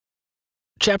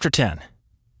Chapter 10.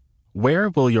 Where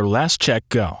will your last check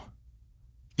go?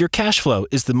 Your cash flow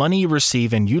is the money you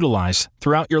receive and utilize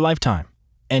throughout your lifetime,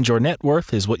 and your net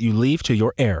worth is what you leave to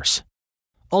your heirs.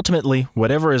 Ultimately,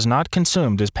 whatever is not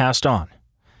consumed is passed on.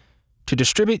 To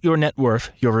distribute your net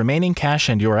worth, your remaining cash,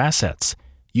 and your assets,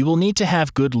 you will need to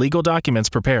have good legal documents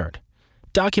prepared.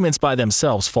 Documents by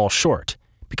themselves fall short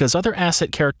because other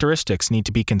asset characteristics need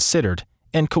to be considered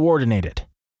and coordinated.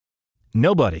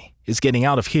 Nobody is getting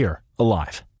out of here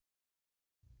alive.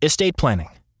 Estate planning.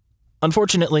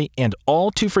 Unfortunately, and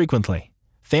all too frequently,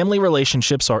 family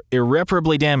relationships are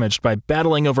irreparably damaged by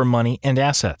battling over money and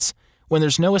assets when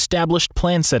there's no established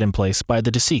plan set in place by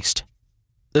the deceased.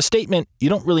 The statement, "you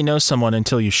don't really know someone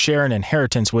until you share an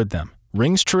inheritance with them,"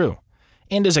 rings true,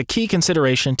 and is a key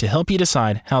consideration to help you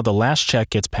decide how the last check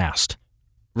gets passed.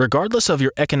 Regardless of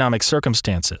your economic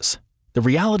circumstances, the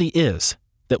reality is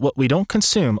that what we don't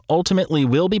consume ultimately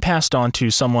will be passed on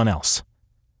to someone else.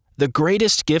 The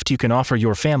greatest gift you can offer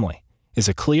your family is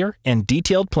a clear and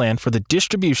detailed plan for the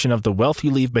distribution of the wealth you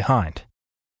leave behind.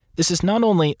 This is not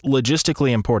only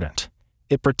logistically important,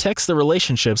 it protects the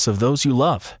relationships of those you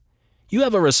love. You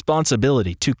have a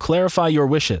responsibility to clarify your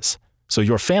wishes so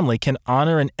your family can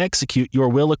honor and execute your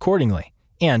will accordingly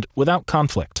and without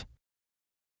conflict.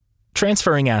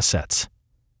 Transferring assets.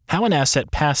 How an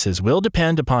asset passes will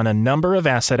depend upon a number of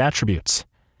asset attributes.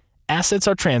 Assets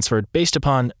are transferred based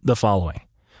upon the following: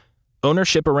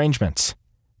 ownership arrangements,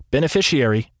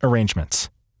 beneficiary arrangements,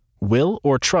 will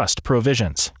or trust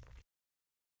provisions.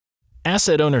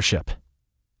 Asset ownership.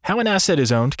 How an asset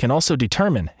is owned can also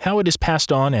determine how it is passed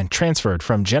on and transferred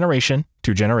from generation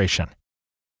to generation.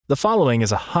 The following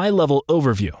is a high-level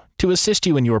overview to assist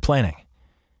you in your planning.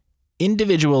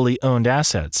 Individually owned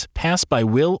assets pass by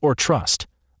will or trust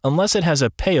unless it has a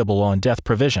payable on death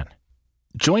provision.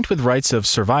 Joint with rights of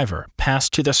survivor pass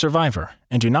to the survivor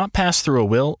and do not pass through a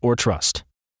will or trust.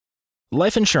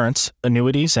 Life insurance,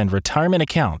 annuities, and retirement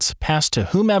accounts pass to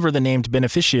whomever the named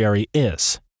beneficiary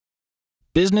is.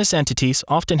 Business entities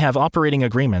often have operating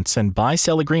agreements and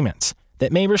buy-sell agreements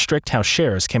that may restrict how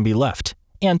shares can be left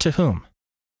and to whom.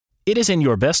 It is in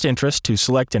your best interest to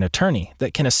select an attorney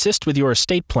that can assist with your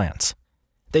estate plans.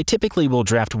 They typically will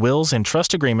draft wills and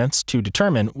trust agreements to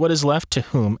determine what is left to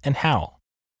whom and how.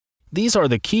 These are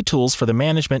the key tools for the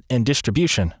management and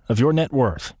distribution of your net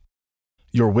worth.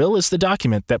 Your will is the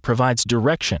document that provides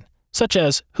direction, such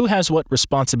as who has what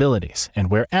responsibilities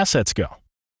and where assets go.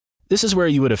 This is where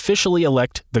you would officially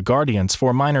elect the guardians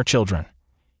for minor children.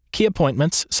 Key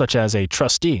appointments, such as a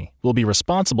trustee, will be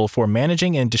responsible for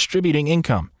managing and distributing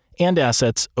income and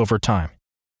assets over time.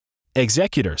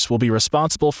 Executors will be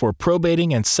responsible for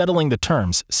probating and settling the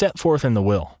terms set forth in the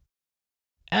will.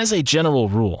 As a general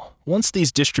rule, once these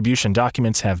distribution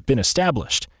documents have been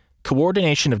established,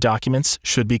 coordination of documents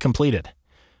should be completed.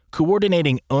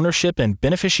 Coordinating ownership and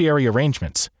beneficiary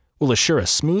arrangements will assure a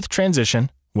smooth transition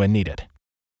when needed.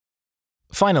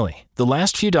 Finally, the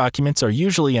last few documents are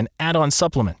usually an add-on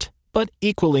supplement, but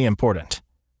equally important.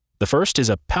 The first is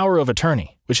a power of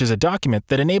attorney, which is a document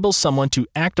that enables someone to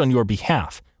act on your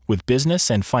behalf with business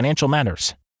and financial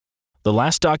matters. The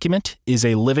last document is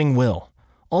a living will,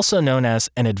 also known as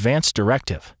an advance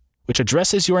directive, which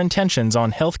addresses your intentions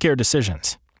on healthcare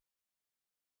decisions.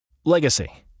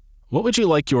 Legacy. What would you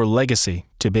like your legacy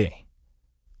to be?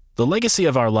 The legacy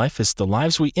of our life is the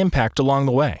lives we impact along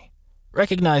the way,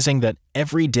 recognizing that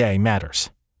every day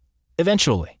matters.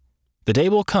 Eventually, the day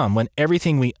will come when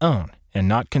everything we own and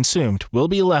not consumed will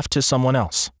be left to someone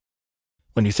else.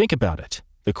 When you think about it,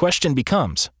 the question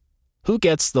becomes, who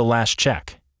gets the last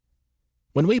check?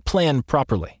 When we plan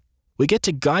properly, we get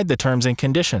to guide the terms and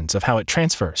conditions of how it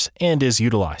transfers and is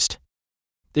utilized.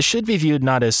 This should be viewed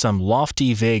not as some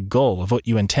lofty, vague goal of what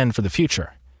you intend for the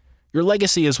future. Your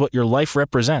legacy is what your life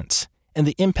represents and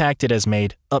the impact it has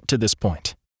made up to this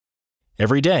point.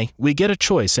 Every day, we get a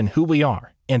choice in who we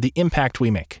are and the impact we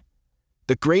make.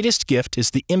 The greatest gift is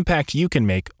the impact you can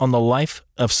make on the life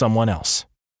of someone else.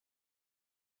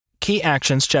 Key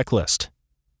Actions Checklist.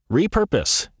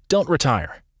 Repurpose, don't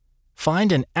retire.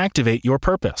 Find and activate your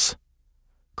purpose.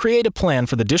 Create a plan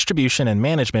for the distribution and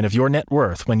management of your net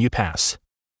worth when you pass.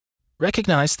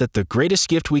 Recognize that the greatest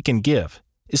gift we can give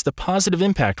is the positive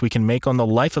impact we can make on the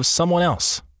life of someone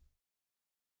else.